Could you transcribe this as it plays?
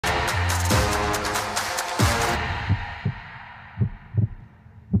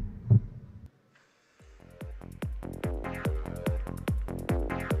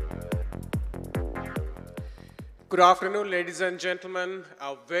Good afternoon, ladies and gentlemen.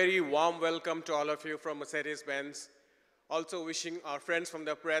 A very warm welcome to all of you from Mercedes-Benz. Also wishing our friends from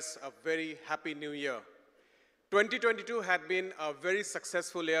the press a very happy new year. 2022 had been a very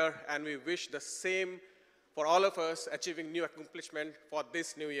successful year, and we wish the same for all of us achieving new accomplishment for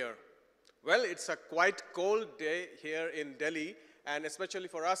this new year. Well, it's a quite cold day here in Delhi, and especially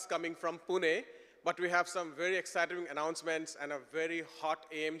for us coming from Pune, but we have some very exciting announcements and a very hot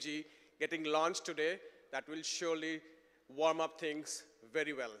AMG getting launched today that will surely warm up things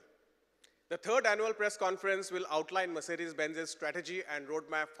very well. The third annual press conference will outline Mercedes-Benz's strategy and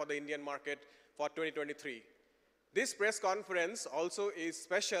roadmap for the Indian market for 2023. This press conference also is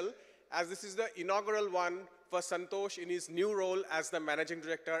special as this is the inaugural one for Santosh in his new role as the Managing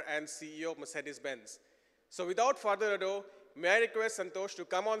Director and CEO of Mercedes-Benz. So without further ado, may I request Santosh to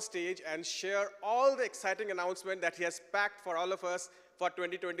come on stage and share all the exciting announcements that he has packed for all of us for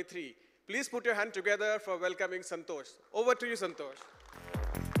 2023. Please put your hand together for welcoming Santosh. Over to you, Santosh.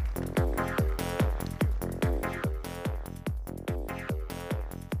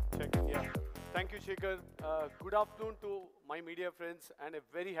 Thank you, Shekhar. Good afternoon to my media friends and a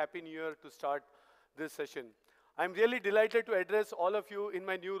very happy new year to start this session. I'm really delighted to address all of you in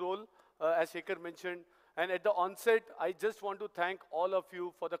my new role, as Shekhar mentioned. And at the onset, I just want to thank all of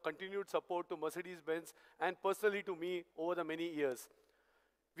you for the continued support to Mercedes-Benz and personally to me over the many years.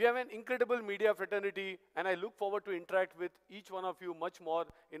 We have an incredible media fraternity, and I look forward to interact with each one of you much more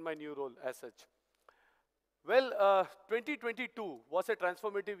in my new role as such. Well, 2022 was a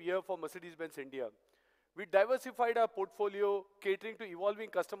transformative year for Mercedes-Benz India. We diversified our portfolio, catering to evolving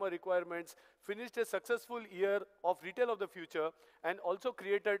customer requirements, finished a successful year of retail of the future, and also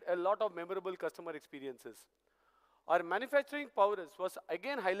created a lot of memorable customer experiences. Our manufacturing prowess was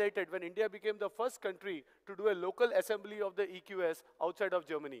again highlighted when India became the first country to do a local assembly of the EQS outside of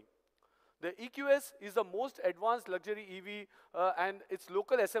Germany. The EQS is the most advanced luxury EV, and its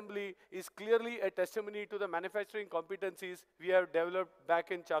local assembly is clearly a testimony to the manufacturing competencies we have developed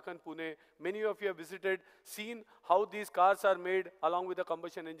back in Chakan, Pune. Many of you have visited, seen how these cars are made along with the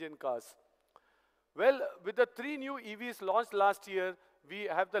combustion engine cars. Well, with the 3 new EVs launched last year, we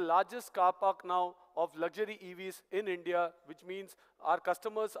have the largest car park now of luxury EVs in India, which means our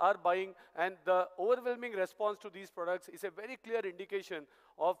customers are buying, and the overwhelming response to these products is a very clear indication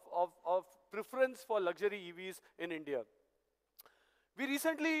of preference for luxury EVs in India. We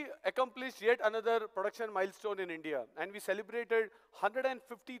recently accomplished yet another production milestone in India, and we celebrated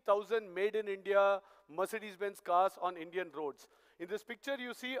 150,000 made in India Mercedes-Benz cars on Indian roads. In this picture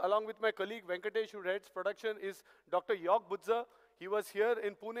you see, along with my colleague Venkatesh, who heads production, is Dr. York Budza. He was here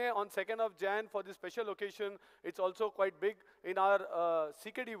in Pune on 2nd of Jan for this special occasion. It's also quite big in our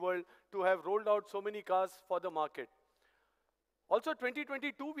CKD world to have rolled out so many cars for the market. Also,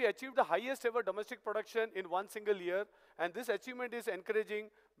 2022, we achieved the highest ever domestic production in one single year. And this achievement is encouraging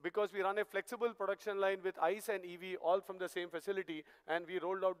because we run a flexible production line with ICE and EV all from the same facility. And we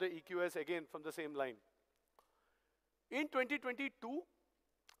rolled out the EQS again from the same line. In 2022,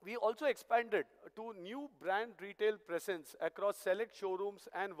 we also expanded to new brand retail presence across select showrooms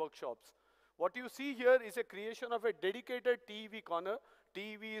and workshops. What you see here is a creation of a dedicated TEV corner.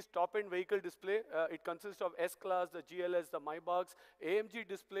 TEV is top-end vehicle display. It consists of S-Class, the GLS, the Maybachs, AMG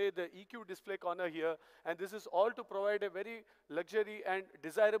display, the EQ display corner here. And this is all to provide a very luxury and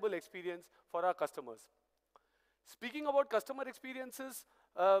desirable experience for our customers. Speaking about customer experiences,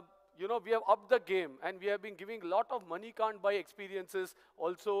 we have upped the game, and we have been giving a lot of money can't buy experiences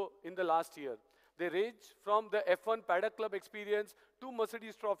also in the last year. They range from the F1 Paddock Club experience to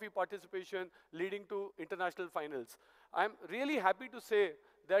Mercedes Trophy participation, leading to international finals. I'm really happy to say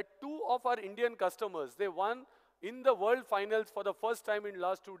that 2 of our Indian customers, they won in the world finals for the first time in the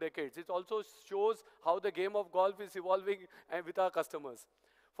last 2 decades. It also shows how the game of golf is evolving with our customers.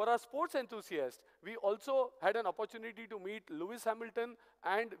 For our sports enthusiasts, we also had an opportunity to meet Lewis Hamilton,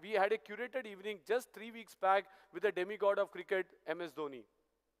 and we had a curated evening just 3 weeks back with the demigod of cricket, MS Dhoni.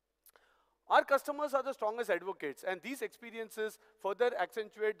 Our customers are the strongest advocates, and these experiences further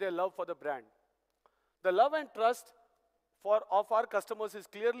accentuate their love for the brand. The love and trust of our customers is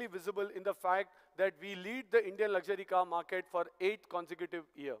clearly visible in the fact that we lead the Indian luxury car market for 8 consecutive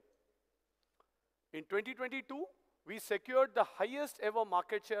years. In 2022, we secured the highest ever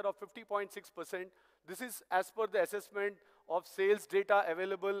market share of 50.6%. This is as per the assessment of sales data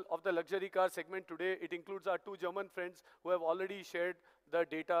available of the luxury car segment today. It includes our 2 German friends who have already shared the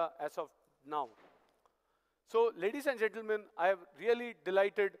data as of now. So, ladies and gentlemen, I am really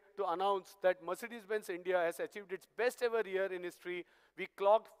delighted to announce that Mercedes-Benz India has achieved its best ever year in history. We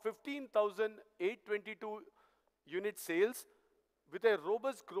clocked 15,822 unit sales with a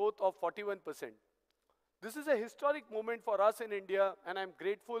robust growth of 41%. This is a historic moment for us in India, and I'm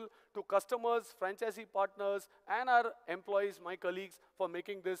grateful to customers, franchisee partners, and our employees, my colleagues, for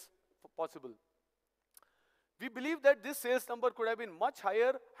making this possible. We believe that this sales number could have been much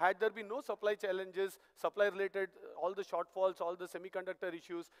higher had there been no supply challenges, supply-related, all the shortfalls, all the semiconductor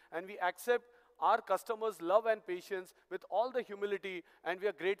issues, and we accept our customers' love and patience with all the humility, and we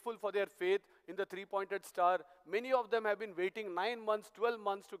are grateful for their faith in the three-pointed star. Many of them have been waiting 9 months, 12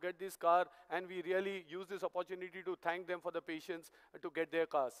 months to get this car, and we really use this opportunity to thank them for the patience to get their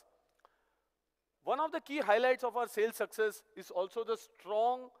cars. One of the key highlights of our sales success is also the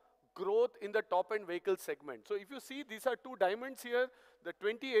strong growth in the top-end vehicle segment. So if you see, these are two diamonds here. The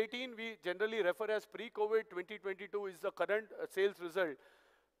 2018 we generally refer as pre-COVID, 2022 is the current sales result.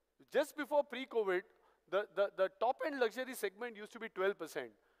 Just before pre-COVID, the top-end luxury segment used to be 12%,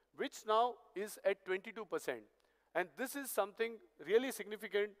 which now is at 22%. And this is something really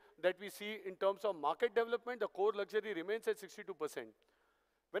significant that we see in terms of market development. The core luxury remains at 62%.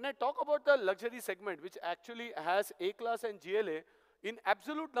 When I talk about the luxury segment, which actually has A-Class and GLA, in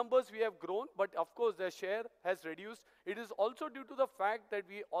absolute numbers we have grown, but of course the share has reduced. It is also due to the fact that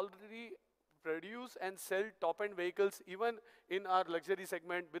we already produce and sell top-end vehicles even in our luxury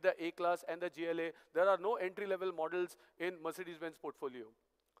segment with the A-Class and the GLA. There are no entry-level models in Mercedes-Benz portfolio.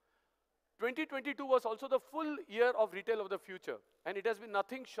 2022 was also the full year of retail of the future, and it has been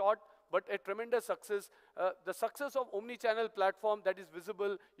nothing short but a tremendous success. The success of omni-channel platform that is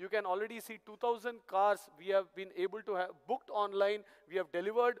visible, you can already see 2,000 cars we have been able to have booked online. We have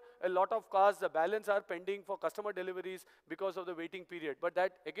delivered a lot of cars. The balance are pending for customer deliveries because of the waiting period. But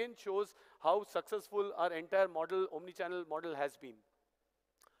that again shows how successful our entire model, omni-channel model has been.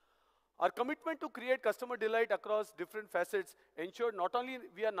 Our commitment to create customer delight across different facets ensured not only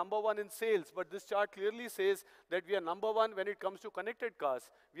we are number one in sales, but this chart clearly says that we are number one when it comes to connected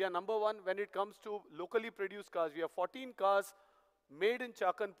cars. We are number one when it comes to locally produced cars. We have 14 cars made in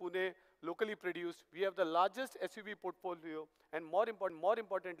Chakan, Pune, locally produced. We have the largest SUV portfolio, and more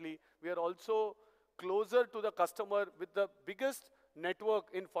importantly, we are also closer to the customer with the biggest network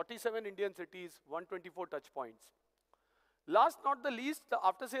in 47 Indian cities, 124 touch points. Last not the least, the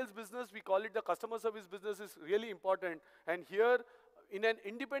after-sales business, we call it the customer service business, is really important. And here, in an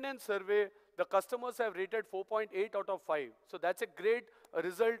independent survey, the customers have rated 4.8 out of 5. So that's a great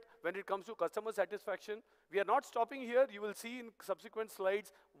result when it comes to customer satisfaction. We are not stopping here. You will see in subsequent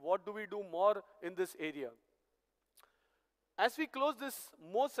slides what do we do more in this area. As we close this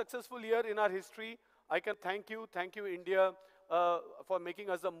most successful year in our history, I can thank you India, for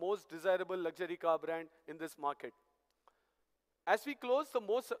making us the most desirable luxury car brand in this market. As we close, the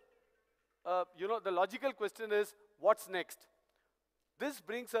logical question is, what's next? This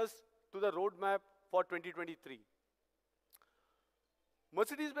brings us to the roadmap for 2023.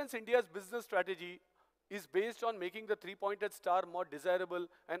 Mercedes-Benz India's business strategy is based on making the three-pointed star more desirable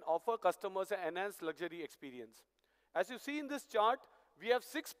and offer customers an enhanced luxury experience. As you see in this chart, we have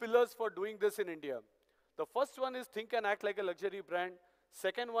 6 pillars for doing this in India. The first one is think and act like a luxury brand.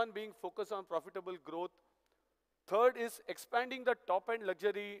 Second one being focus on profitable growth. Third is expanding the top-end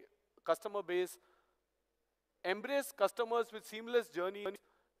luxury customer base, embrace customers with seamless journeys,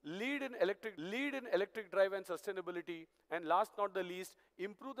 lead in electric drive and sustainability, and last not the least,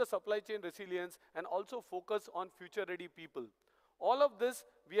 improve the supply chain resilience and also focus on future-ready people. All of this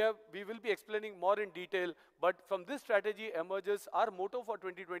we will be explaining more in detail, but from this strategy emerges our motto for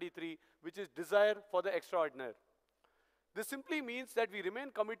 2023, which is desire for the extraordinary. This simply means that we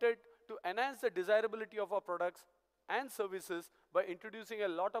remain committed to enhance the desirability of our products and services by introducing a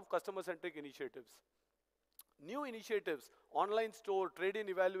lot of customer-centric initiatives. New initiatives, online store, trade-in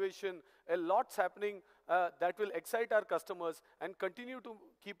evaluation, a lot's happening that will excite our customers and continue to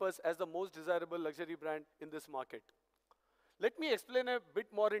keep us as the most desirable luxury brand in this market. Let me explain a bit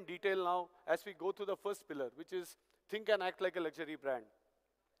more in detail now as we go through the first pillar, which is think and act like a luxury brand.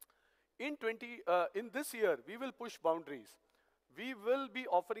 In this year, we will push boundaries. We will be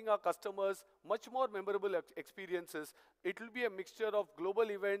offering our customers much more memorable experiences. It will be a mixture of global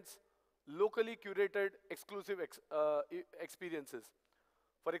events, locally curated, exclusive experiences.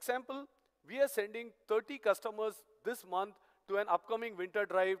 For example, we are sending 30 customers this month to an upcoming winter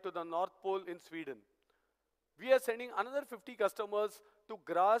drive to the North Pole in Sweden. We are sending another 50 customers to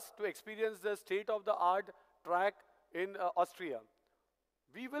Graz to experience the state-of-the-art track in Austria.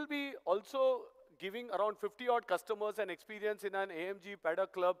 We will be also giving around 50-odd customers an experience in an AMG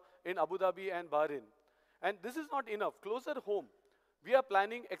paddock club in Abu Dhabi and Bahrain. And this is not enough. Closer home, we are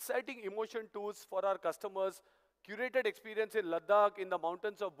planning exciting emotion tours for our customers, curated experience in Ladakh, in the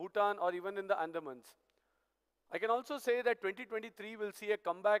mountains of Bhutan, or even in the Andamans. I can also say that 2023 will see a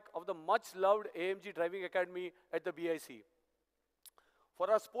comeback of the much-loved AMG Driving Academy at the BIC.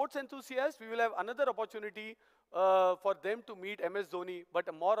 For our sports enthusiasts, we will have another opportunity for them to meet MS Dhoni,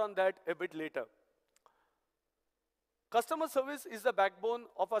 but more on that a bit later. Customer service is the backbone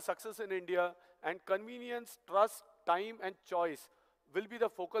of our success in India, and convenience, trust, time, and choice will be the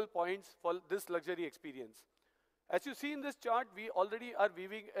focal points for this luxury experience. As you see in this chart, we already are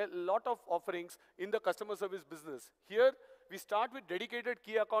weaving a lot of offerings in the customer service business. Here, we start with dedicated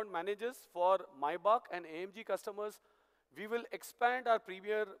key account managers for Maybach and AMG customers. We will expand our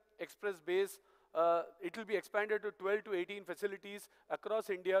Premier Express base. It will be expanded to 12 to 18 facilities across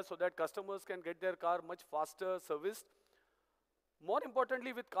India so that customers can get their car much faster serviced. More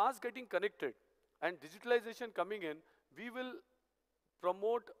importantly, with cars getting connected and digitalization coming in, we will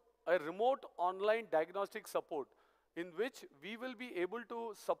promote a remote online diagnostic support in which we will be able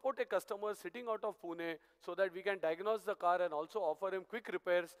to support a customer sitting out of Pune so that we can diagnose the car and also offer him quick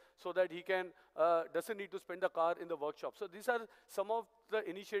repairs so that he can doesn't need to spend the car in the workshop. So these are some of the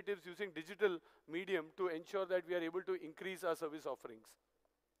initiatives using digital medium to ensure that we are able to increase our service offerings.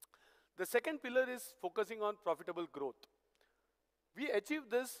 The second pillar is focusing on profitable growth. We achieve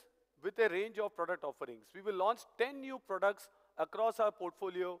this with a range of product offerings. We will launch 10 new products across our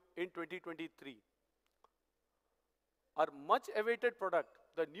portfolio in 2023. Our much awaited product,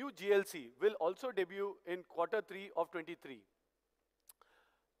 the new GLC, will also debut in Q3 of 23.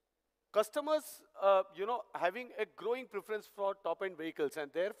 Customers, having a growing preference for top-end vehicles,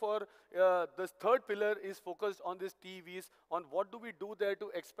 and therefore, the third pillar is focused on these TVs, on what do we do there to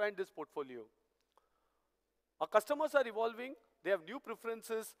expand this portfolio. Our customers are evolving, they have new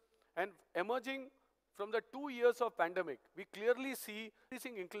preferences, and emerging from the 2 years of pandemic, we clearly see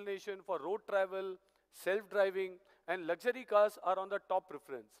increasing inclination for road travel, self-driving, and luxury cars are on the top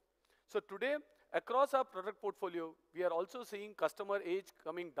preference. So today, across our product portfolio, we are also seeing customer age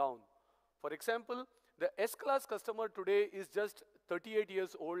coming down. For example, the S-Class customer today is just 38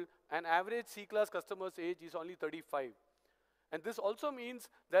 years old, and average C-Class customer's age is only 35. And this also means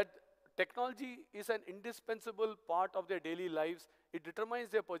that technology is an indispensable part of their daily lives. It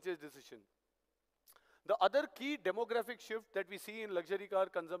determines their purchase decision. The other key demographic shift that we see in luxury car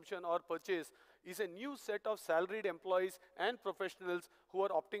consumption or purchase is a new set of salaried employees and professionals who are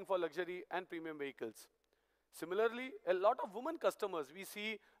opting for luxury and premium vehicles. Similarly, a lot of women customers we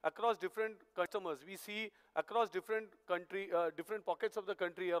see across different different pockets of the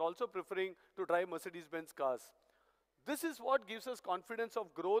country are also preferring to drive Mercedes-Benz cars. This is what gives us confidence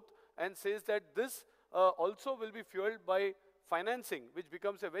of growth and says that this also will be fueled by financing, which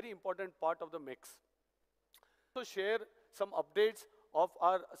becomes a very important part of the mix. So share some updates of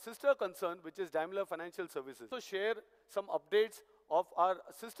our sister concern, which is Daimler Financial Services.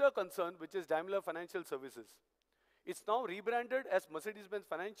 It's now rebranded as Mercedes-Benz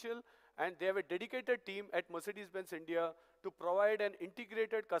Financial, and they have a dedicated team at Mercedes-Benz India to provide an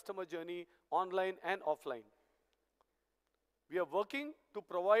integrated customer journey online and offline. We are working to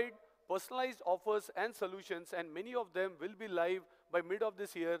provide personalized offers and solutions, and many of them will be live by mid of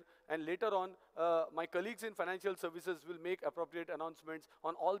this year, and later on, my colleagues in financial services will make appropriate announcements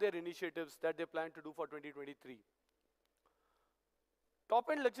on all their initiatives that they plan to do for 2023.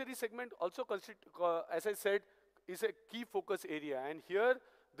 Top-end luxury segment also, as I said, is a key focus area, and here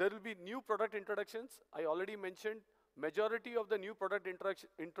there will be new product introductions. I already mentioned majority of the new product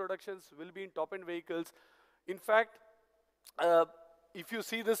introductions will be in top-end vehicles. In fact, if you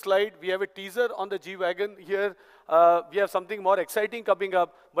see this slide, we have a teaser on the G-Wagon here. We have something more exciting coming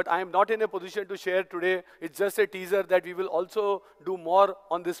up, but I am not in a position to share today. It's just a teaser that we will also do more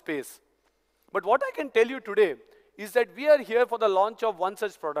on this space. But what I can tell you today is that we are here for the launch of one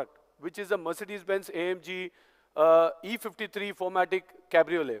such product, which is a Mercedes-Benz-AMG E53 4MATIC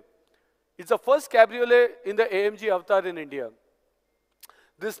Cabriolet. It's the first cabriolet in the AMG avatar in India.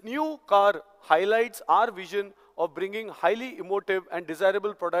 This new car highlights our vision of bringing highly emotive and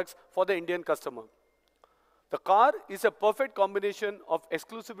desirable products for the Indian customer. The car is a perfect combination of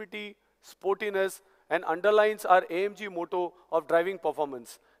exclusivity, sportiness, and underlines our AMG motto of driving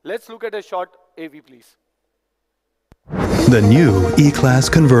performance. Let's look at a short AV, please. The new E-Class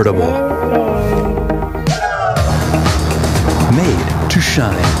convertible. Made to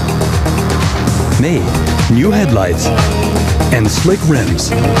shine. Made new headlights and slick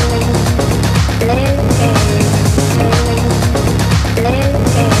rims.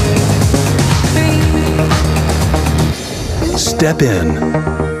 Step in.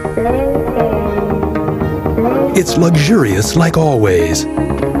 It's luxurious like always,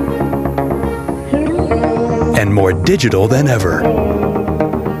 and more digital than ever.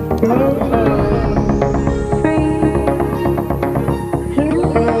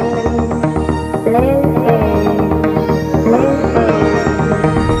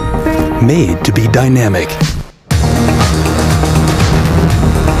 made to be dynamic.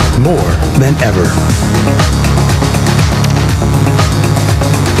 More than ever.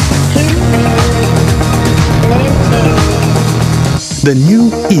 The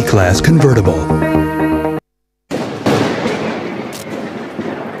new E-Class convertible.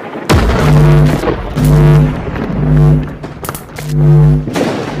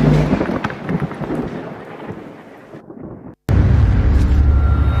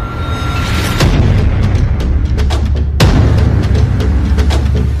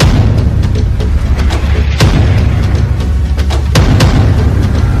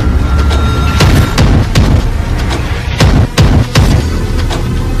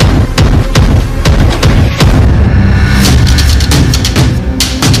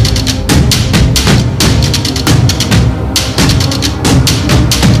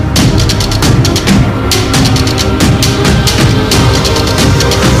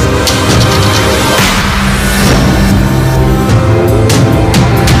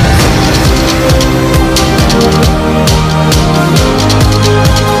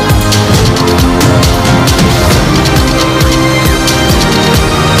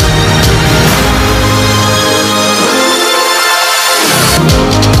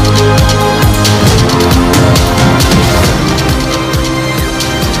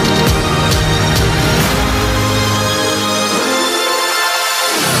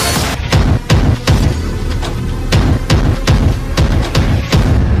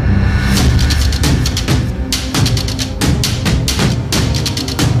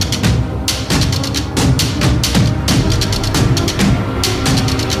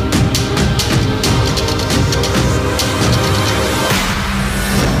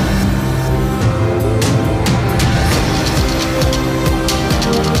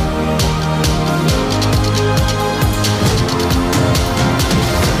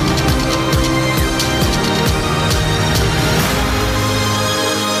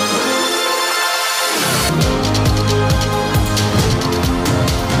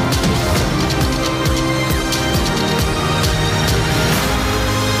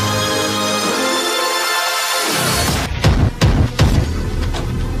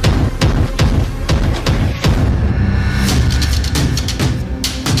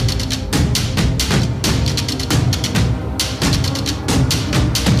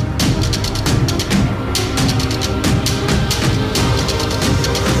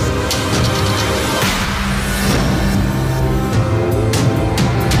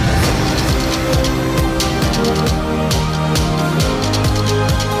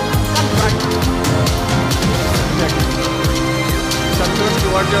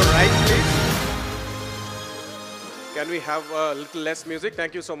 Can we have a little less music?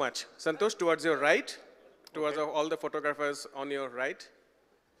 Thank you so much. Santosh, towards your right, towards all the photographers on your right.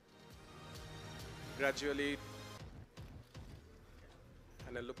 Gradually,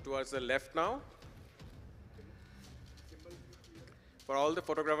 and I look towards the left now. For all the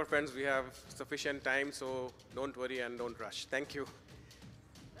photographer friends, we have sufficient time, so don't worry and don't rush. Thank you.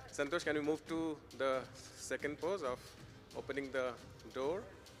 Santosh, can we move to the second pose of opening the door?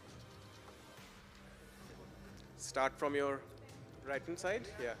 Start from your right-hand side,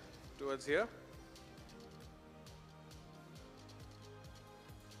 yeah, towards here.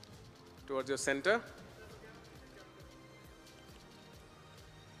 Towards your center.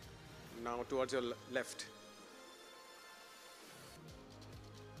 Now towards your left.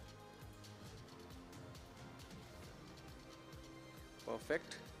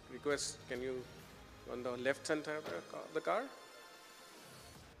 Perfect. Request, can you on the left center of the car?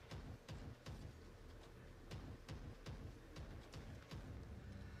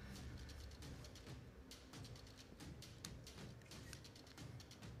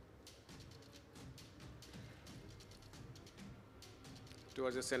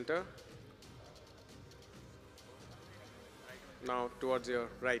 Towards the center. Now towards your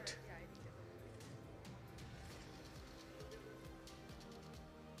right.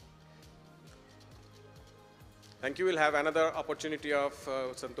 Thank you. We'll have another opportunity of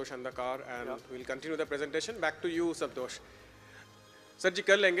Santosh and the car, and we'll continue the presentation. Back to you, Santosh. Sir ji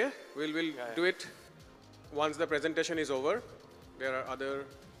kar lenge. We'll do it once the presentation is over. There are other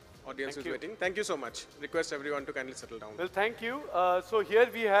audiences waiting. Thank you so much. Request everyone to kindly settle down. Well, thank you. So here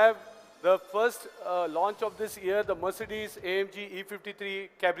we have the first launch of this year, the Mercedes-AMG E53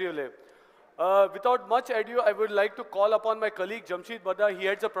 Cabriolet. Without much ado, I would like to call upon my colleague Jamshid Badda. He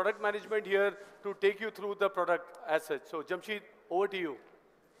heads the product management here to take you through the product as such. So Jamshid, over to you.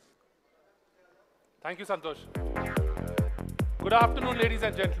 Thank you, Santosh. Good afternoon, ladies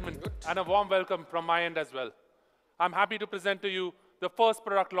and gentlemen, and a warm welcome from my end as well. I'm happy to present to you the first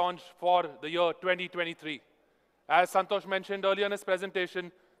product launch for the year 2023. As Santosh mentioned earlier in his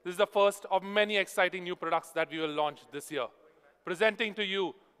presentation, this is the first of many exciting new products that we will launch this year. Presenting to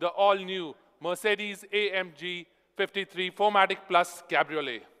you the all-new Mercedes-AMG 53 4MATIC Plus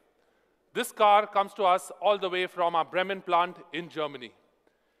Cabriolet. This car comes to us all the way from our Bremen plant in Germany.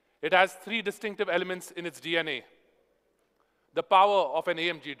 It has three distinctive elements in its DNA: the power of an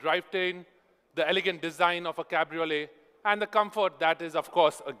AMG drivetrain, the elegant design of a cabriolet, and the comfort that is, of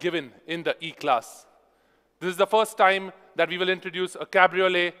course, a given in the E-Class. This is the first time that we will introduce a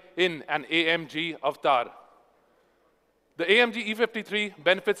cabriolet in an AMG avatar. The AMG E53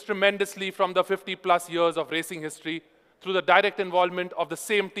 benefits tremendously from the 50-plus years of racing history through the direct involvement of the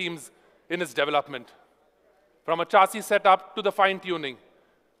same teams in its development. From a chassis setup to the fine-tuning,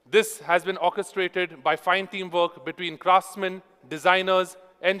 this has been orchestrated by fine teamwork between craftsmen, designers,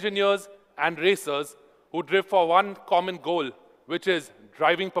 engineers, and racers who drive for one common goal, which is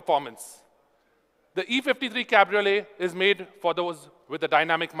driving performance. The E53 Cabriolet is made for those with a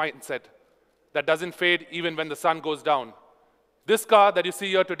dynamic mindset that doesn't fade even when the sun goes down. This car that you see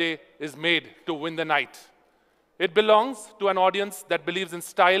here today is made to win the night. It belongs to an audience that believes in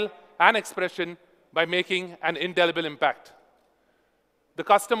style and expression by making an indelible impact. The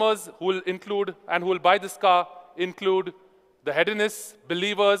customers who will include and who will buy this car include the hedonists,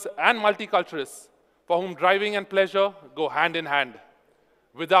 believers, and multiculturalists for whom driving and pleasure go hand in hand,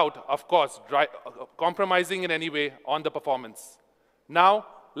 without, of course, compromising in any way on the performance. Now,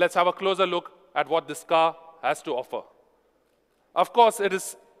 let's have a closer look at what this car has to offer. Of course, it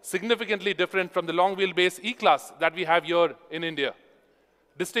is significantly different from the long wheelbase E-Class that we have here in India.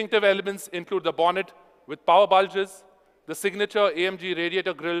 Distinctive elements include the bonnet with power bulges, the signature AMG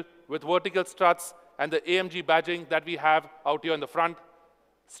radiator grille with vertical struts, and the AMG badging that we have out here in the front,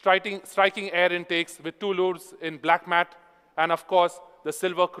 striking air intakes with two loops in black matte, and of course, the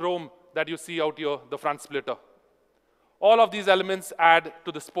silver chrome that you see out here, the front splitter. All of these elements add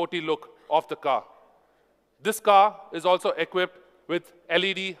to the sporty look of the car. This car is also equipped with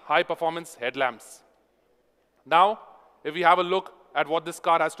LED high-performance headlamps. Now, if we have a look at what this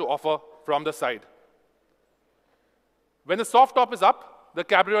car has to offer from the side. When the soft top is up, the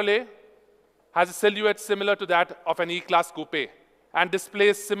Cabriolet has a silhouette similar to that of an E-Class coupe and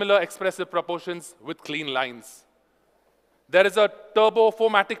displays similar expressive proportions with clean lines. There is a turbo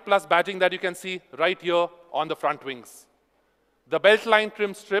 4MATIC Plus badging that you can see right here on the front wings. The beltline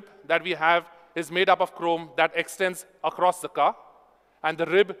trim strip that we have is made up of chrome that extends across the car, and the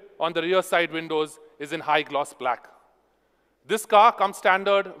rib on the rear side windows is in high gloss black. This car comes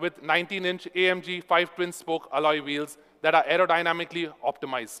standard with 19-inch AMG 5 twin-spoke alloy wheels that are aerodynamically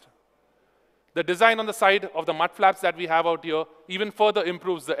optimized. The design on the side of the mud flaps that we have out here even further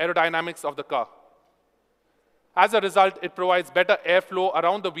improves the aerodynamics of the car. As a result, it provides better airflow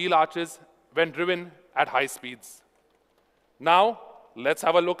around the wheel arches when driven at high speeds. Now, let's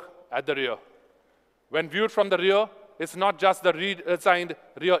have a look at the rear. When viewed from the rear, it's not just the redesigned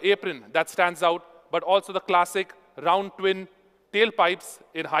rear apron that stands out, but also the classic round twin tailpipes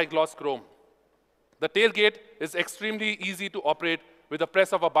in high gloss chrome. The tailgate is extremely easy to operate with the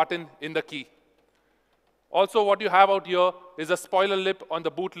press of a button in the key. Also, what you have out here is a spoiler lip on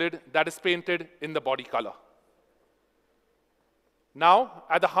the boot lid that is painted in the body color. Now,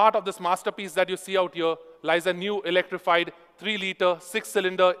 at the heart of this masterpiece that you see out here lies a new electrified 3-liter,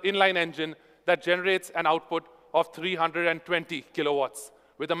 6-cylinder inline engine that generates an output of 320 kilowatts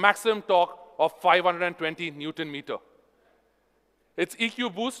with a maximum torque of 520 Newton-meter. Its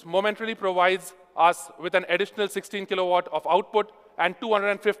EQ boost momentarily provides us with an additional 16 kilowatt of output and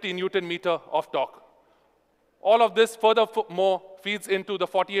 250 Newton-meter of torque. All of this furthermore feeds into the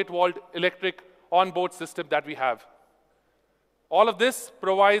 48-volt electric onboard system that we have. All of this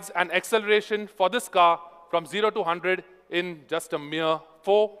provides an acceleration for this car from 0 to 100 in just a mere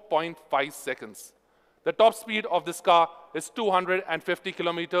 4.5 seconds. The top speed of this car is 250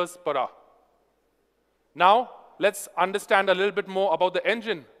 kilometers per hour. Now, let's understand a little bit more about the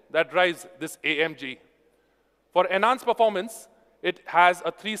engine that drives this AMG. For enhanced performance, it has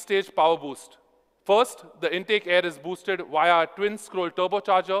a 3-stage power boost. First, the intake air is boosted via a twin-scroll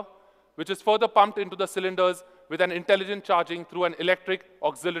turbocharger, which is further pumped into the cylinders with an intelligent charging through an electric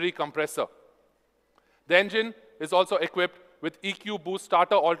auxiliary compressor. The engine is also equipped with EQ boost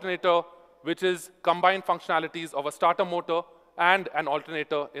starter alternator, which is combined functionalities of a starter motor and an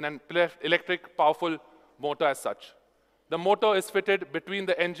alternator in an electric powerful motor as such. The motor is fitted between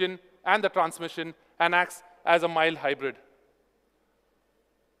the engine and the transmission and acts as a mild hybrid.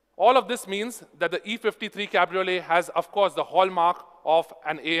 All of this means that the E53 Cabriolet has, of course, the hallmark of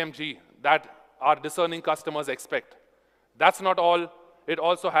an AMG that our discerning customers expect. That's not all. It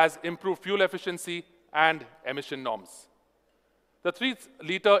also has improved fuel efficiency and emission norms. The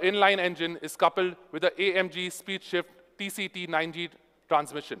 3-liter inline engine is coupled with the AMG Speed Shift TCT 9G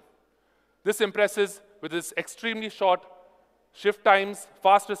transmission. This impresses with its extremely short shift times,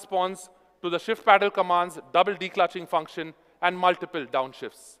 fast response to the shift paddle commands, double declutching function, and multiple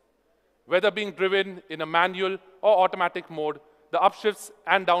downshifts. Whether being driven in a manual or automatic mode, the upshifts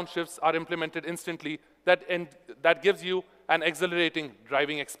and downshifts are implemented instantly that gives you an exhilarating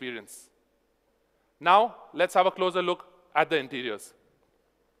driving experience. Now, let's have a closer look at the interiors.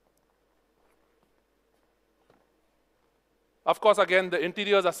 Of course, again, the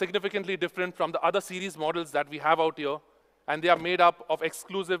interiors are significantly different from the other series models that we have out here, and they are made up of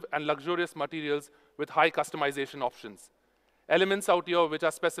exclusive and luxurious materials with high customization options. Elements out here which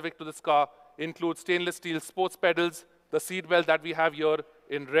are specific to this car include stainless steel sports pedals, the seat belt that we have here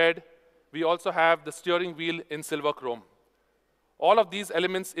in red. We also have the steering wheel in silver chrome. All of these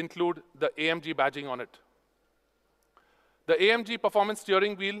elements include the AMG badging on it. The AMG Performance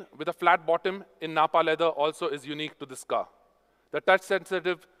steering wheel with a flat bottom in Napa leather also is unique to this car. The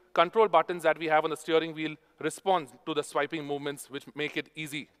touch-sensitive control buttons that we have on the steering wheel respond to the swiping movements, which make it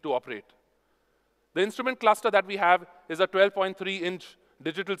easy to operate. The instrument cluster that we have is a 12.3-inch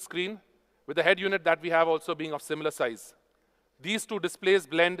digital screen, with the head unit that we have also being of similar size. These two displays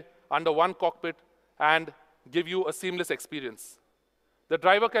blend under one cockpit and give you a seamless experience. The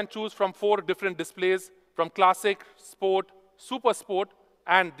driver can choose from 4 different displays, from Classic, Sport, Super Sport,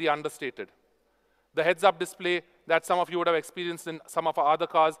 and the understated. The heads-up display that some of you would have experienced in some of our other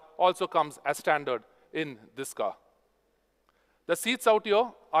cars also comes as standard in this car. The seats out here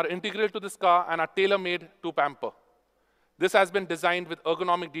are integral to this car and are tailor-made to pamper. This has been designed with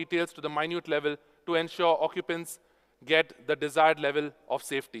ergonomic details to the minute level to ensure occupants get the desired level of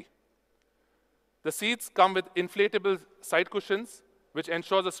safety. The seats come with inflatable side cushions, which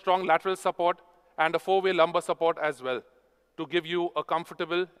ensures a strong lateral support and a 4-way lumbar support as well, to give you a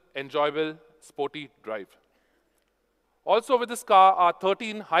comfortable, enjoyable, sporty drive. Also with this car are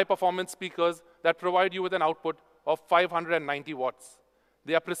 13 high-performance speakers that provide you with an output of 590 watts.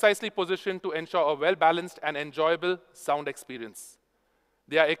 They are precisely positioned to ensure a well-balanced and enjoyable sound experience.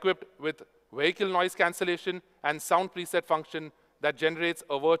 They are equipped with vehicle noise cancellation and sound preset function that generates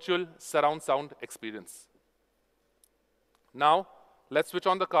a virtual surround sound experience. Now, let's switch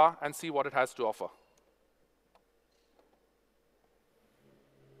on the car and see what it has to offer.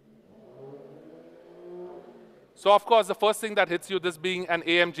 So, of course, the first thing that hits you, this being an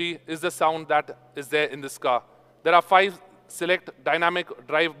AMG, is the sound that is there in this car. There are 5 select dynamic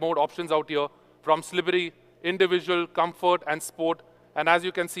drive mode options out here, from slippery, individual, comfort, and sport. And as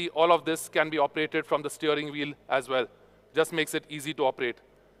you can see, all of this can be operated from the steering wheel as well. Just makes it easy to operate.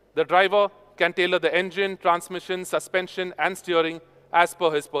 The driver can tailor the engine, transmission, suspension, and steering as per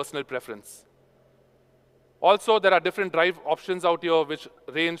his personal preference. Also, there are different drive options out here which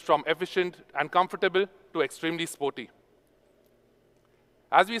range from efficient and comfortable to extremely sporty.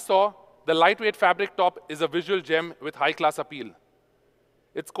 As we saw, the lightweight fabric top is a visual gem with high-class appeal.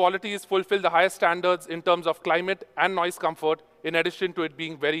 Its qualities fulfill the highest standards in terms of climate and noise comfort, in addition to it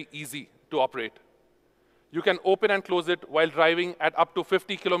being very easy to operate. You can open and close it while driving at up to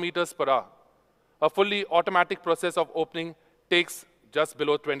 50 kilometers per hour. A fully automatic process of opening takes just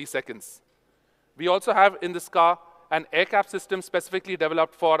below 20 seconds. We also have in this car an air cap system specifically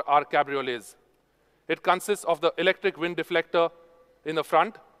developed for our cabriolets. It consists of the electric wind deflector in the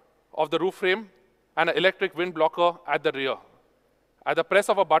front of the roof frame and an electric wind blocker at the rear. At the press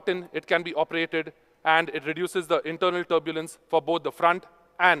of a button, it can be operated, and it reduces the internal turbulence for both the front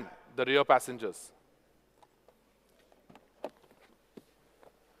and the rear passengers.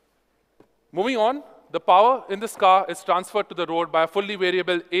 Moving on, the power in this car is transferred to the road by a fully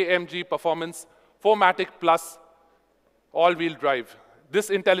variable AMG Performance 4MATIC Plus all-wheel drive. This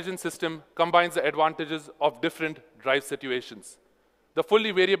intelligent system combines the advantages of different drive situations. The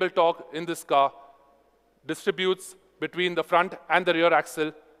fully variable torque in this car distributes between the front and the rear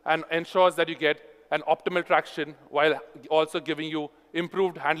axle and ensures that you get an optimal traction while also giving you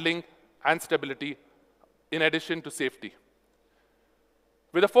improved handling and stability in addition to safety.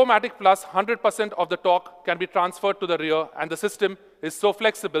 With a 4MATIC Plus, 100% of the torque can be transferred to the rear, and the system is so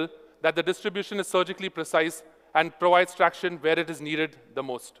flexible that the distribution is surgically precise and provides traction where it is needed the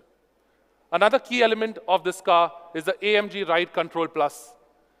most. Another key element of this car is the AMG Ride Control Plus.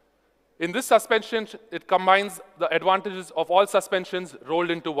 In this suspension, it combines the advantages of all suspensions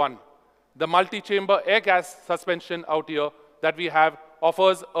rolled into one. The multi-chamber air gas suspension out here that we have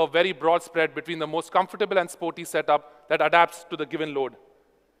offers a very broad spread between the most comfortable and sporty setup that adapts to the given load.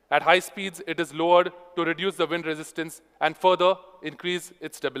 At high speeds, it is lowered to reduce the wind resistance and further increase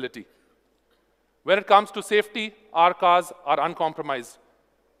its stability. When it comes to safety, our cars are uncompromised.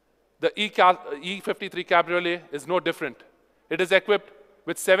 The E53 Cabriolet is no different. It is equipped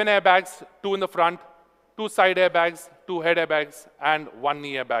with 7 airbags, 2 in the front, 2 side airbags, 2 head airbags, and 1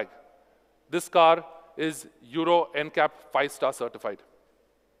 knee airbag. This car is Euro NCAP 5-star certified.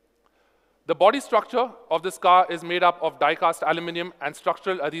 The body structure of this car is made up of die-cast aluminum and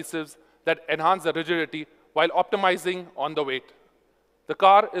structural adhesives that enhance the rigidity while optimizing on the weight. The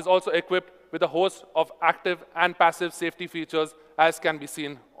car is also equipped with a host of active and passive safety features, as can be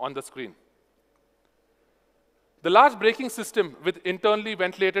seen on the screen. The large braking system with internally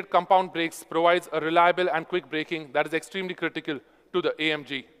ventilated compound brakes provides a reliable and quick braking that is extremely critical to the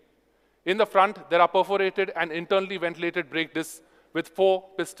AMG. In the front, there are perforated and internally ventilated brake discs with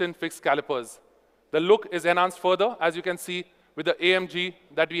 4-piston fixed calipers. The look is enhanced further, as you can see, with the AMG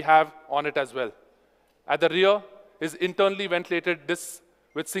that we have on it as well. At the rear is internally ventilated discs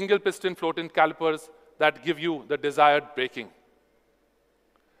with single-piston floating calipers that give you the desired braking.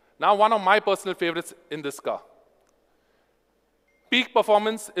 Now, one of my personal favorites in this car. Peak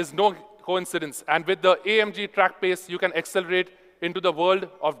performance is no coincidence, and with the AMG track pace, you can accelerate into the world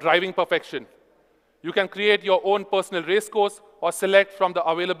of driving perfection. You can create your own personal race course or select from the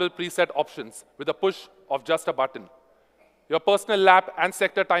available preset options with a push of just a button. Your personal lap and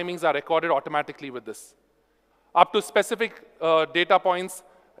sector timings are recorded automatically with this. Up to specific data points,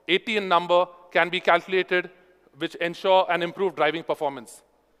 80 in number, can be calculated, which ensure an improved driving performance.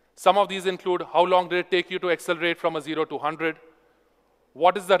 Some of these include how long did it take you to accelerate from a 0 to 100,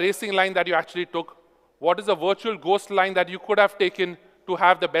 what is the racing line that you actually took, what is the virtual ghost line that you could have taken to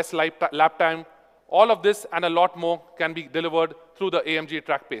have the best lap time. All of this and a lot more can be delivered through the AMG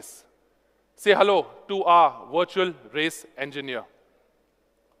track pace. Say hello to our virtual race engineer.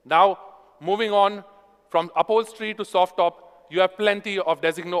 Now, moving on from upholstery to soft top, you have plenty of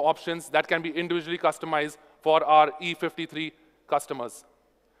Designo options that can be individually customized for our E53 customers.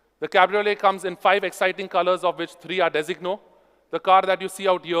 The Cabriolet comes in 5 exciting colors, of which 3 are Designo. The car that you see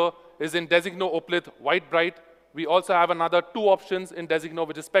out here is in Designo Opalith White Bright. We also have another 2 options in Designo,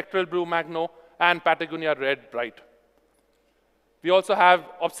 which is Spectral Blue Magno and Patagonia Red Bright. We also have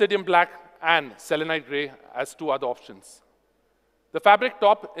Obsidian Black and Selenite Gray as 2 other options. The fabric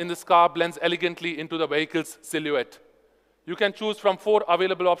top in this car blends elegantly into the vehicle's silhouette. You can choose from 4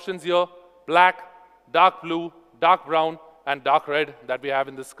 available options here: black, dark blue, dark brown, and dark red that we have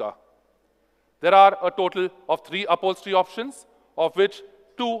in this car. There are a total of 3 upholstery options, of which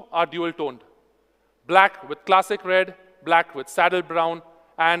 2 are dual-toned. Black with classic red, black with saddle brown,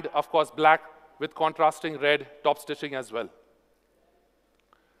 and of course black with contrasting red top stitching as well.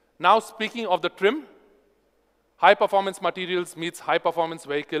 Now, speaking of the trim, high-performance materials meets high-performance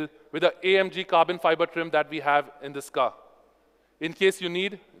vehicle with the AMG carbon fiber trim that we have in this car. In case you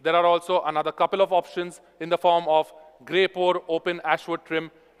need, there are also another couple of options in the form of gray pore open ashwood trim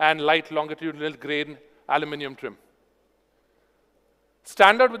and light longitudinal grain aluminum trim.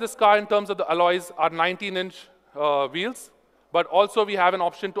 Standard with this car in terms of the alloys are 19-inch wheels, but also we have an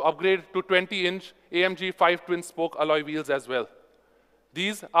option to upgrade to 20-inch AMG 5 twin-spoke alloy wheels as well.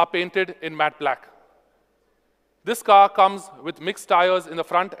 These are painted in matte black. This car comes with mixed tires in the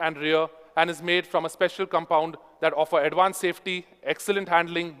front and rear and is made from a special compound that offer advanced safety, excellent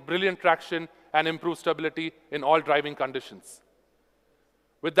handling, brilliant traction, and improved stability in all driving conditions.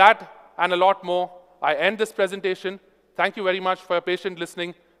 With that and a lot more, I end this presentation. Thank you very much for your patient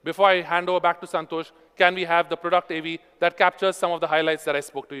listening. Before I hand over back to Santosh, can we have the product AV that captures some of the highlights that I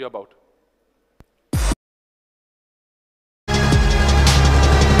spoke to you about?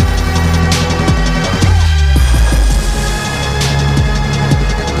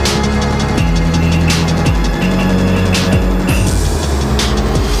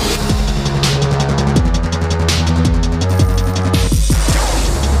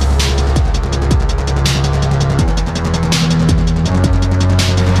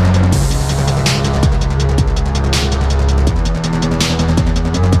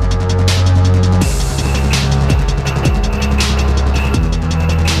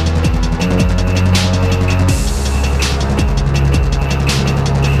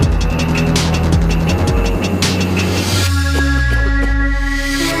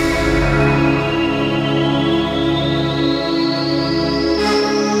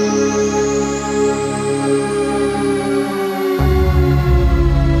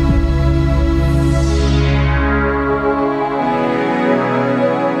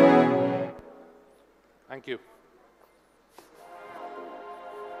 Thank you.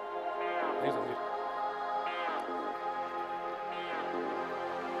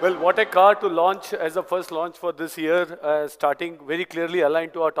 Well, what a car to launch as the first launch for this year, starting very clearly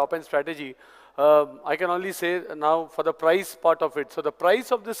aligned to our top-end strategy. I can only say now for the price part of it. So the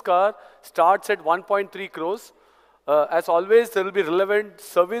price of this car starts at 1.3 crores. As always, there will be relevant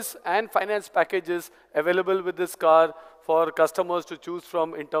service and finance packages available with this car for customers to choose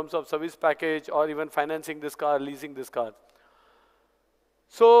from in terms of service package or even financing this car, leasing this car.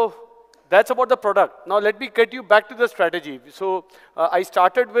 So that's about the product. Now let me get you back to the strategy. So I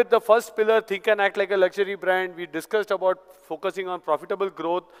started with the first pillar, think and act like a luxury brand. We discussed about focusing on profitable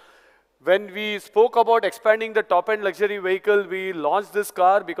growth. When we spoke about expanding the top-end luxury vehicle, we launched this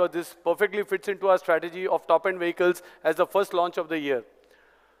car because this perfectly fits into our strategy of top-end vehicles as the first launch of the year.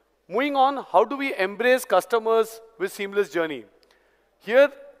 Moving on, how do we embrace customers with seamless journey?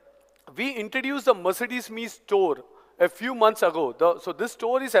 Here, we introduced the Mercedes-Me store a few months ago. So this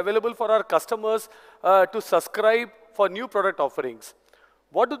store is available for our customers to subscribe for new product offerings.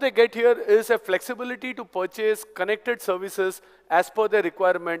 What do they get here is a flexibility to purchase connected services as per their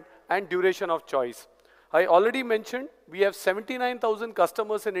requirement and duration of choice. I already mentioned we have 79,000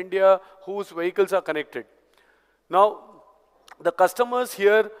 customers in India whose vehicles are connected. Now, the customers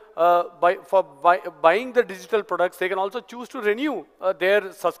here, buying the digital products, they can also choose to renew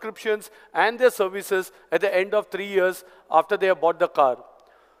their subscriptions and their services at the end of 3 years after they have bought the car.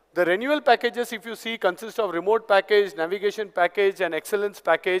 The renewal packages, if you see, consist of remote package, navigation package, and excellence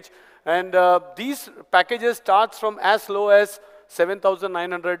package. And these packages start from as low as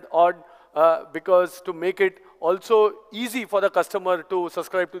 7,900 odd, because to make it also easy for the customer to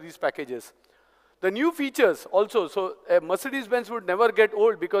subscribe to these packages. The new features also, so Mercedes-Benz would never get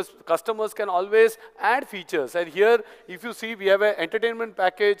old because customers can always add features. And here, if you see, we have an entertainment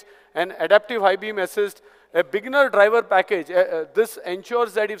package, an adaptive high beam assist, a beginner driver package. This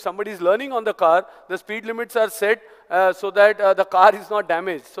ensures that if somebody is learning on the car, the speed limits are set so that the car is not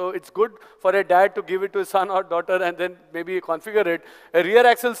damaged. So it's good for a dad to give it to his son or daughter and then maybe configure it. A rear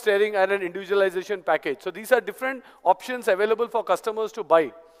axle steering and an individualization package. So these are different options available for customers to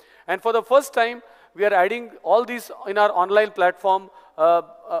buy. And for the first time, we are adding all these in our online platform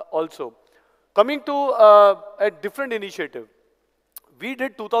also. Coming to a different initiative. We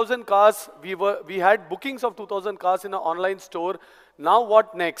did 2,000 cars. We had bookings of 2,000 cars in our online store. Now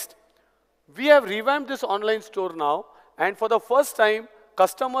what next? We have revamped this online store now. And for the first time,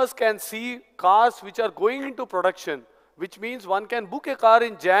 customers can see cars which are going into production, which means one can book a car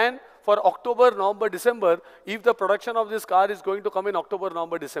in Jan for October, November, December, if the production of this car is going to come in October,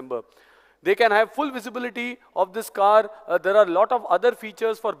 November, December. They can have full visibility of this car. There are a lot of other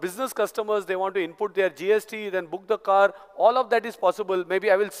features for business customers. They want to input their GST, then book the car. All of that is possible.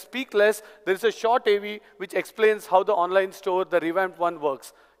 Maybe I will speak less. There is a short AV which explains how the online store, the revamped one,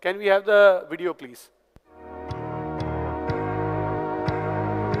 works. Can we have the video, please?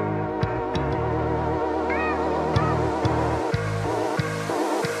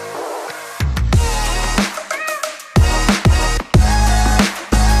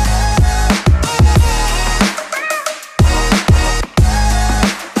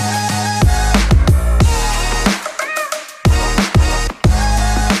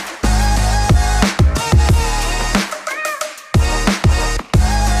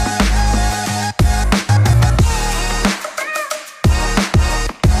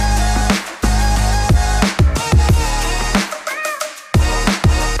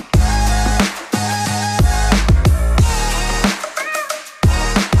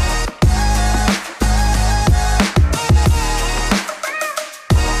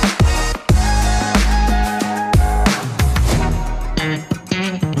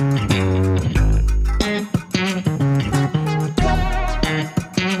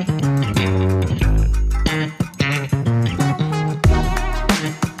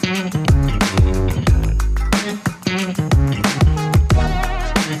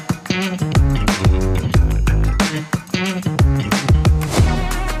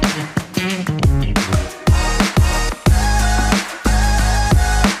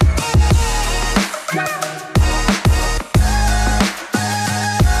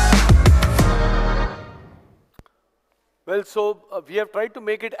 Well, so we have tried to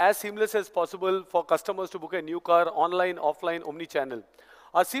make it as seamless as possible for customers to book a new car online, offline, omni-channel.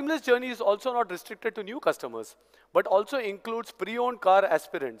 Our seamless journey is also not restricted to new customers, but also includes pre-owned car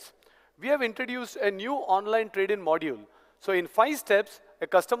aspirants. We have introduced a new online trade-in module. So in 5 steps, a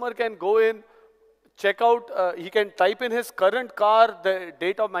customer can go in, check out, he can type in his current car, the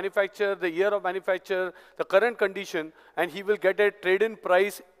date of manufacture, the year of manufacture, the current condition, and he will get a trade-in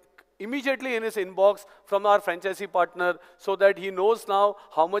price immediately in his inbox from our franchisee partner so that he knows now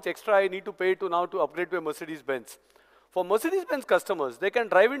how much extra I need to pay to now to upgrade to a Mercedes-Benz. For Mercedes-Benz customers, they can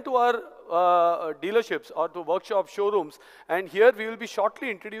drive into our dealerships or to workshop showrooms, and here we will be shortly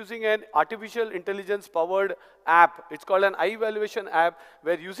introducing an artificial intelligence powered app. It's called an eye evaluation app,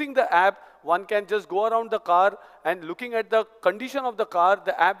 where using the app, one can just go around the car and looking at the condition of the car,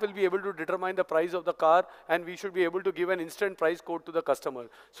 the app will be able to determine the price of the car, and we should be able to give an instant price quote to the customer.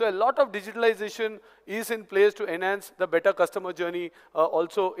 So a lot of digitalization is in place to enhance the better customer journey,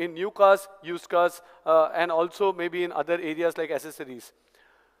 also in new cars, used cars, and also maybe in other areas like accessories.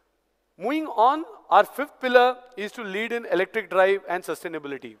 Moving on, our fifth pillar is to lead in electric drive and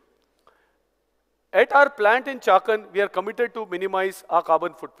sustainability. At our plant in Chakan, we are committed to minimize our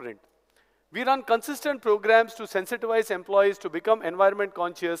carbon footprint. We run consistent programs to sensitize employees to become environment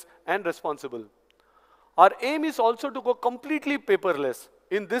conscious and responsible. Our aim is also to go completely paperless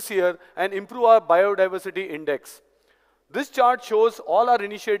in this year and improve our biodiversity index. This chart shows all our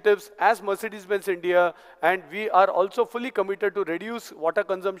initiatives as Mercedes-Benz India, and we are also fully committed to reduce water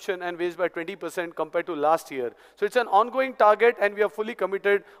consumption and waste by 20% compared to last year. So it's an ongoing target, and we are fully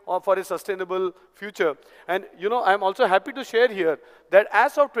committed for a sustainable future. And you know, I'm also happy to share here that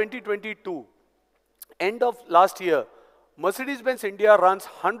as of 2022, end of last year, Mercedes-Benz India runs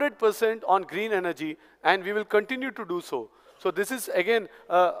 100% on green energy, and we will continue to do so. So this is, again,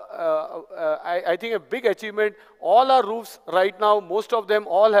 I think a big achievement. All our roofs right now, most of them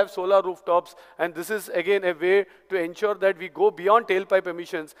all have solar rooftops, and this is, again, a way to ensure that we go beyond tailpipe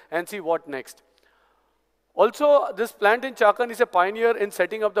emissions and see what next. Also, this plant in Chakan is a pioneer in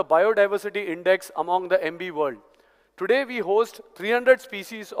setting up the biodiversity index among the MB world. Today, we host 300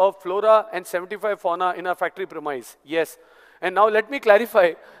 species of flora and 75 fauna in our factory premise. Yes. And now let me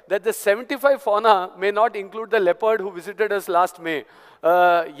clarify that the 75 fauna may not include the leopard who visited us last May.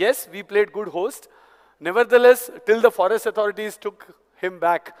 Yes, we played good host. Nevertheless, till the forest authorities took him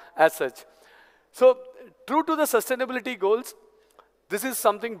back as such. So, true to the sustainability goals, this is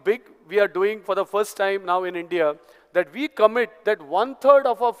something big we are doing for the first time now in India, that we commit that 1/3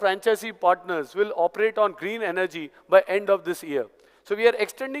 of our franchisee partners will operate on green energy by end of this year. So we are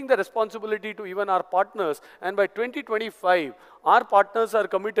extending the responsibility to even our partners, and by 2025, our partners are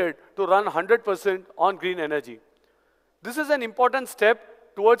committed to run 100% on green energy. This is an important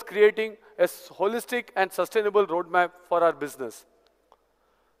step towards creating a holistic and sustainable roadmap for our business.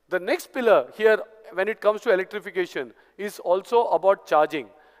 The next pillar here, when it comes to electrification, is also about charging.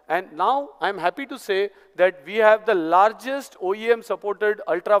 And now I'm happy to say that we have the largest OEM-supported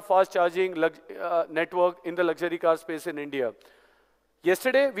ultra-fast charging network in the luxury car space in India.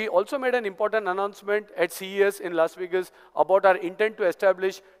 Yesterday, we also made an important announcement at CES in Las Vegas about our intent to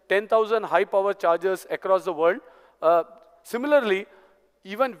establish 10,000 high-power chargers across the world. Similarly,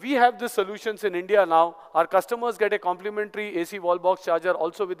 even we have these solutions in India now. Our customers get a complimentary AC wall box charger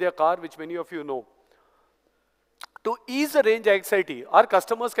also with their car, which many of you know. To ease the range anxiety, our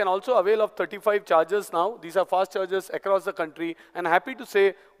customers can also avail of 35 chargers now. These are fast chargers across the country. And happy to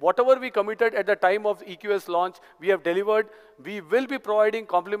say, whatever we committed at the time of EQS launch, we have delivered. We will be providing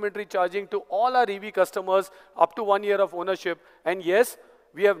complimentary charging to all our EV customers up to 1 year of ownership. And yes,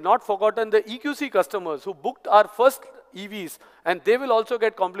 we have not forgotten the EQC customers who booked our first EVs, and they will also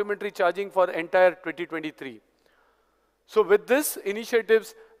get complimentary charging for entire 2023. So with this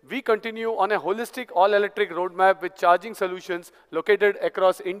initiatives, we continue on a holistic all-electric roadmap with charging solutions located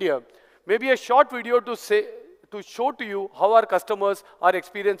across India. Maybe a short video to show to you how our customers are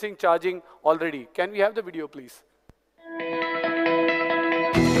experiencing charging already. Can we have the video, please?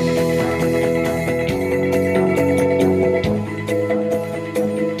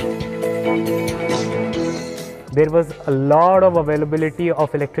 There was a lot of availability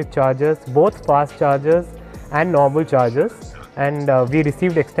of electric chargers, both fast chargers and normal chargers. And we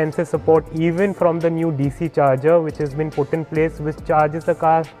received extensive support even from the new DC charger which has been put in place, which charges the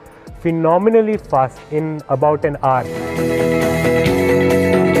car phenomenally fast in about an hour.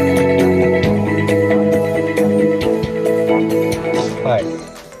 Hi,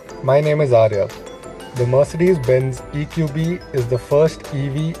 my name is Arya. The Mercedes-Benz EQB is the first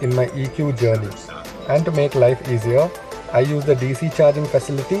EV in my EQ journey. And to make life easier, I use the DC charging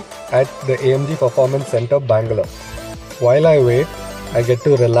facility at the AMG Performance Center, Bangalore. While I wait, I get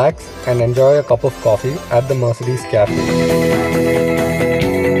to relax and enjoy a cup of coffee at the Mercedes Cafe.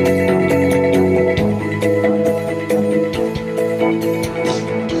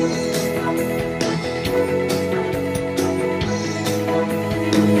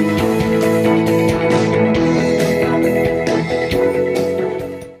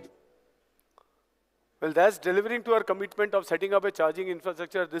 Well, that's delivering to our commitment of setting up a charging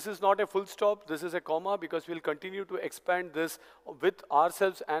infrastructure. This is not a full stop, this is a comma, because we'll continue to expand this with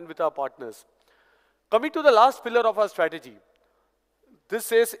ourselves and with our partners. Coming to the last pillar of our strategy, this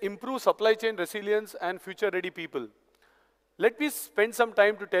says improve supply chain resilience and future-ready people. Let me spend some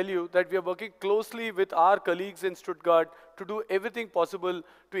time to tell you that we are working closely with our colleagues in Stuttgart to do everything possible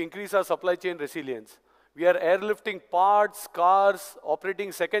to increase our supply chain resilience. We are airlifting parts, cars,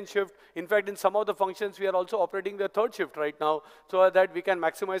 operating second shift. In fact, in some of the functions, we are also operating the third shift right now so that we can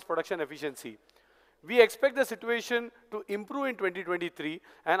maximize production efficiency. We expect the situation to improve in 2023,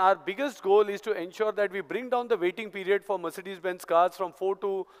 and our biggest goal is to ensure that we bring down the waiting period for Mercedes-Benz cars from 4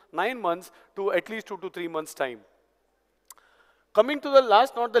 to 9 months to at least 2 to 3 months' time. Coming to the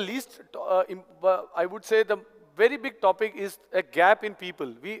last, not the least, I would say the very big topic is a gap in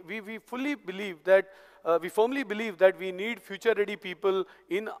people. We fully believe that, we firmly believe that we need future-ready people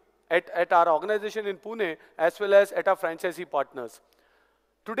at our organization in Pune as well as at our franchisee partners.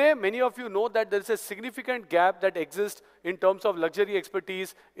 Today, many of you know that there is a significant gap that exists in terms of luxury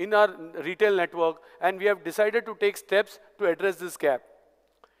expertise in our retail network, and we have decided to take steps to address this gap.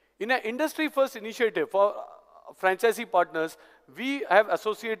 In an industry-first initiative for franchisee partners, we have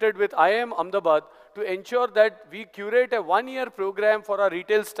associated with IIM Ahmedabad to ensure that we curate a one-year program for our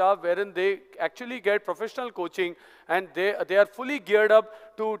retail staff wherein they actually get professional coaching and they are fully geared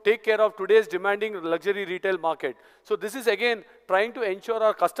up to take care of today's demanding luxury retail market. So this is again trying to ensure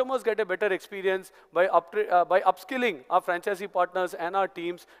our customers get a better experience by upskilling our franchisee partners and our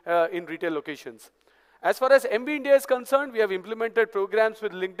teams in retail locations. As far as MB India is concerned, we have implemented programs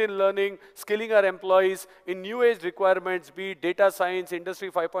with LinkedIn Learning, skilling our employees in new age requirements, be it data science,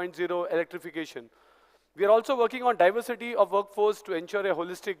 Industry 5.0, electrification. We are also working on diversity of workforce to ensure a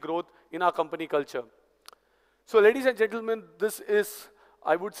holistic growth in our company culture. So ladies and gentlemen, this is,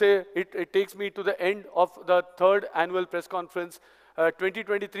 I would say, it takes me to the end of the third annual press conference.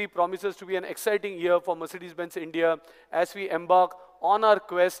 2023 promises to be an exciting year for Mercedes-Benz India as we embark on our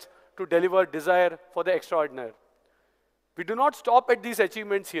quest to deliver desire for the extraordinary. We do not stop at these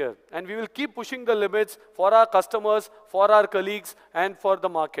achievements here, and we will keep pushing the limits for our customers, for our colleagues, and for the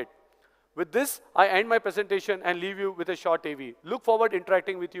market. With this, I end my presentation and leave you with a short AV. Look forward to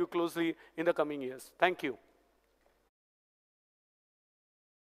interacting with you closely in the coming years. Thank you.